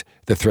about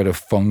the threat of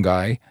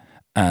fungi.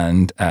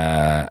 And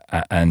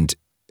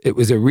it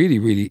was a really,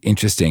 really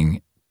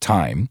interesting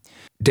time.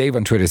 Dave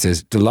on Twitter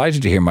says,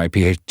 delighted to hear my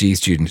PhD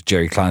student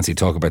Jerry Clancy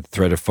talk about the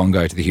threat of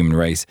fungi to the human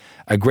race.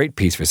 A great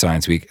piece for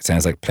Science Week. It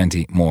sounds like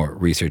plenty more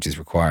research is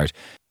required.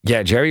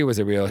 Yeah, Jerry was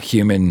a real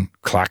human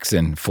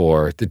klaxon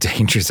for the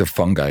dangers of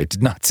fungi. I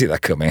did not see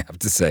that coming, I have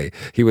to say.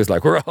 He was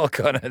like, we're all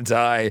going to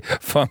die.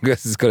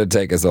 Fungus is going to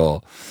take us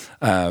all.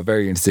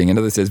 Very interesting.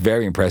 Another says,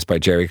 very impressed by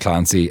Jerry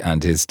Clancy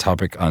and his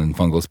topic on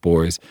fungal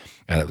spores.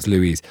 That was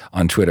Louise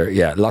on Twitter.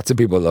 Yeah, lots of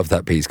people love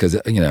that piece because,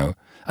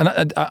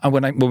 And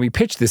when we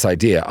pitched this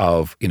idea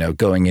of,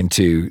 going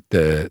into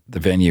the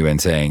venue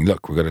and saying,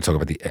 look, we're going to talk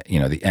about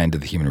the end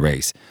of the human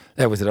race,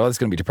 everyone said, oh, it's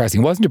going to be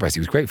depressing. It wasn't depressing.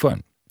 It was great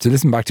fun. So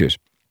listen back to it.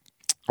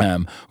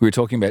 We were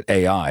talking about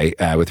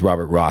AI with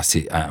Robert Ross.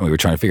 We were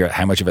trying to figure out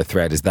how much of a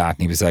threat is that.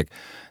 And he was like,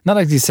 not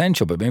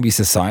existential, but maybe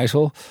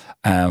societal.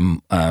 Bridget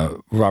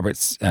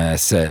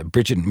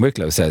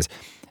Wicklow says,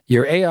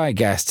 your AI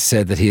guest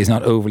said that he is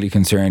not overly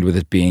concerned with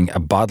it being a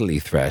bodily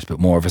threat, but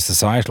more of a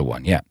societal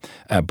one. Yeah.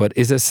 But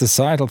is a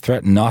societal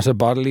threat not a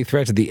bodily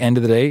threat at the end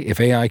of the day?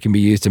 If AI can be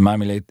used to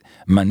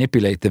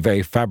manipulate the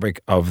very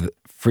fabric of the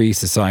free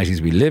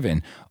societies we live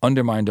in,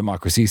 undermine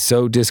democracy,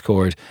 sow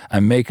discord,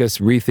 and make us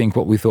rethink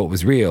what we thought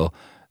was real,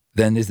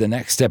 then is the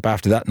next step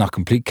after that not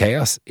complete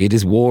chaos? It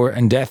is war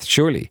and death,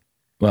 surely.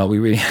 Well, we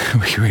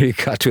really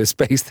got to a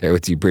space there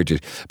with you,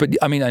 Bridget. But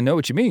I mean, I know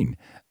what you mean.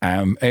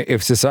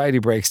 If society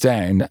breaks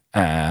down,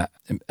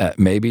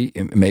 maybe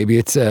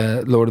it's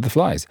Lord of the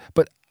Flies.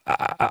 But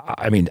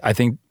I mean, I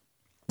think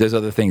there's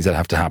other things that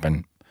have to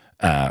happen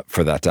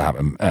for that to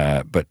happen.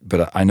 But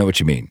I know what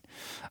you mean.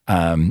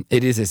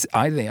 It is.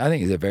 I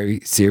think it's a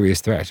very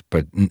serious threat,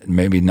 but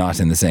maybe not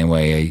in the same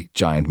way a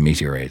giant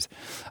meteor is.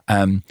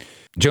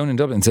 Joan in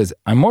Dublin says,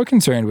 I'm more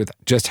concerned with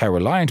just how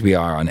reliant we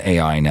are on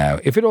AI now.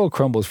 If it all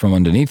crumbles from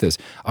underneath us,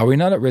 are we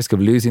not at risk of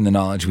losing the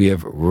knowledge we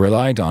have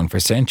relied on for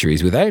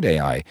centuries without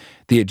AI?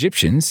 The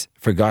Egyptians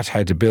forgot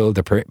how to build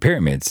the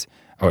pyramids,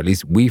 or at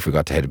least we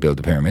forgot how to build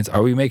the pyramids.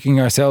 Are we making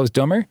ourselves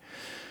dumber?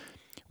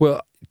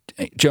 Well,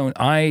 Joan,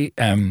 I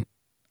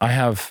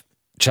have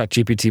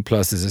ChatGPT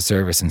Plus as a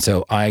service, and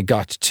so I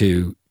got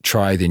to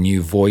try the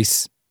new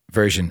voice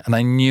version, and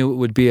I knew it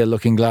would be a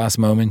looking glass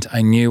moment.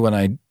 I knew when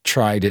I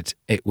tried it,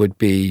 it would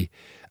be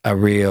a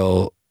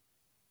real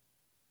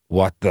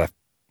what the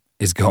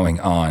is going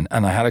on.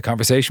 And I had a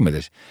conversation with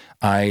it.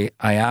 I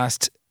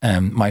asked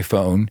my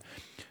phone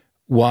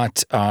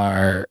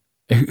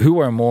who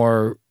are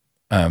more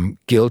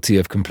guilty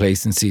of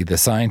complacency, the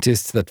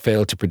scientists that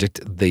failed to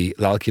predict the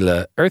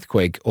L'Aquila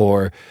earthquake,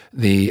 or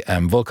the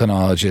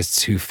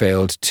volcanologists who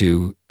failed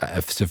to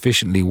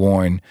sufficiently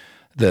warn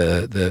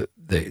the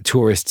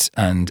tourists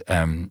and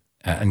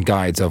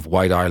guides of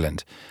White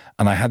Island.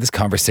 And I had this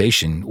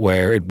conversation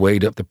where it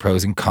weighed up the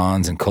pros and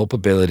cons and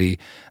culpability.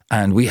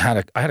 And I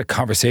had a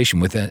conversation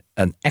with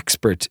an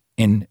expert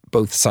in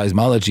both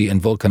seismology and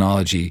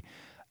volcanology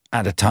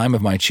at a time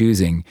of my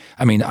choosing.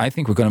 I mean, I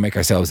think we're going to make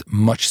ourselves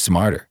much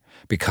smarter,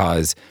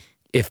 because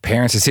if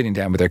parents are sitting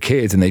down with their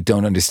kids and they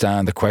don't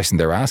understand the question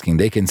they're asking,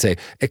 they can say,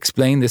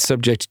 explain this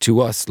subject to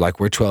us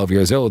like we're 12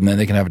 years old, and then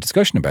they can have a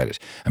discussion about it.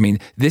 I mean,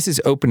 this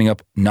is opening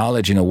up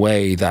knowledge in a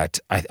way that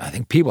I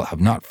think people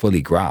have not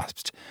fully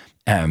grasped.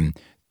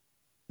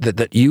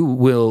 That you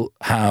will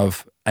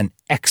have an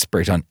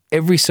expert on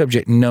every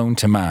subject known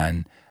to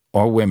man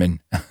or women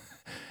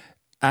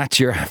at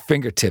your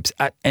fingertips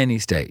at any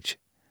stage.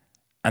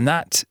 And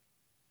that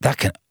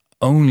can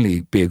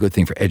only be a good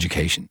thing for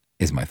education,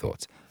 is my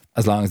thoughts,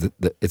 as long as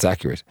it's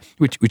accurate,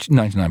 which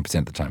 99%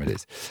 of the time it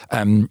is.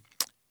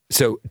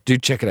 So do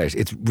check it out.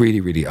 It's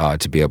really, really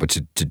odd to be able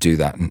to do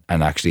that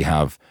and actually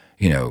have,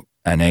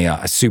 an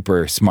AI, a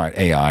super smart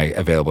AI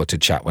available to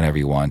chat whenever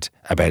you want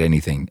about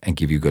anything and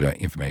give you good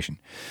information.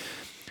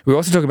 We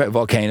also talk about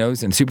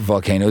volcanoes and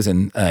supervolcanoes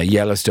and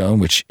Yellowstone,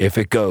 which, if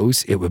it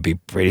goes, it would be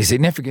pretty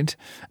significant.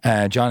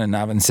 John in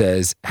Navan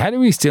says, how do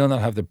we still not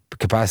have the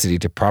capacity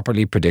to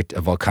properly predict a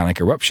volcanic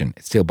eruption?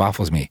 It still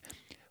baffles me.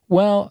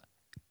 Well,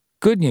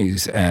 good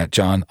news,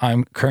 John.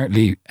 I'm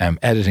currently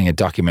editing a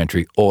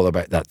documentary all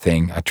about that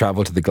thing. I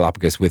traveled to the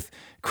Galapagos with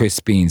Chris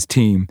Bean's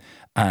team,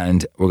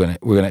 and we're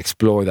gonna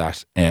explore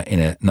that in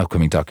an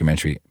upcoming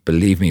documentary.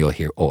 Believe me, you'll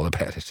hear all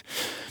about it.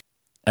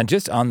 And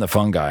just on the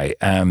fungi,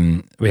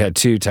 we had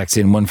two texts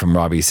in, one from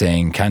Robbie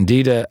saying,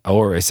 Candida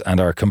auris and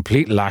our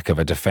complete lack of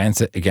a defense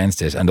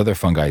against it and other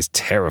fungi is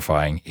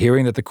terrifying.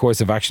 Hearing that the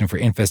course of action for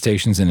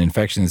infestations and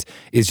infections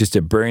is just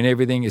to burn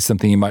everything is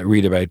something you might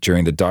read about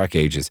during the Dark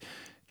Ages.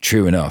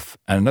 True enough.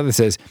 And another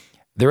says,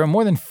 there are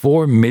more than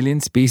 4 million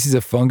species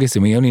of fungus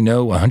and we only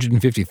know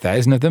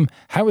 150,000 of them.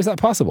 How is that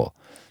possible?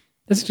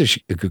 That's just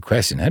a good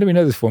question. How do we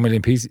know there's 4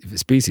 million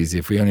species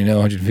if we only know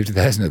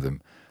 150,000 of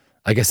them?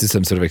 I guess there's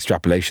some sort of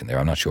extrapolation there.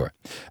 I'm not sure.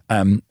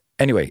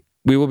 Anyway,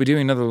 we will be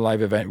doing another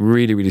live event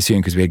really, really soon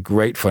because we had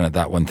great fun at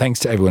that one. Thanks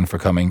to everyone for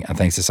coming, and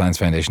thanks to Science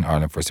Foundation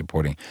Ireland for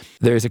supporting.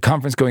 There's a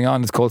conference going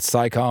on. It's called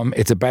SciComm.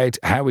 It's about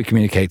how we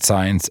communicate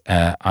science,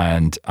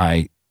 and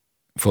I,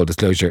 full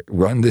disclosure,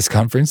 run this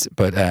conference,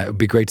 but it would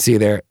be great to see you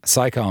there.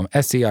 SciComm,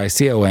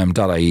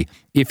 SCICOM.ie,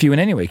 if you in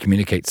any way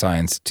communicate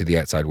science to the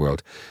outside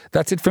world.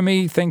 That's it for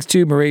me. Thanks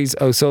to Maurice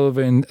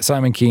O'Sullivan,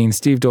 Simon Keane,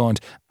 Steve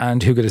Daunt,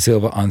 and Hugo de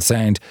Silva on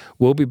sound.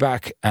 We'll be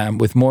back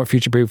with more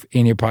Future Proof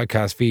in your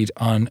podcast feed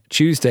on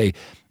Tuesday.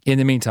 In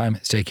the meantime,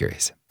 stay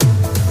curious.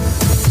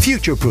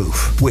 Future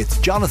Proof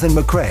with Jonathan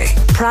McCrea.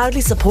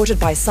 Proudly supported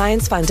by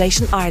Science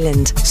Foundation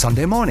Ireland.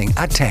 Sunday morning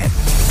at 10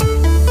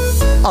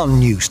 on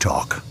News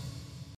Talk.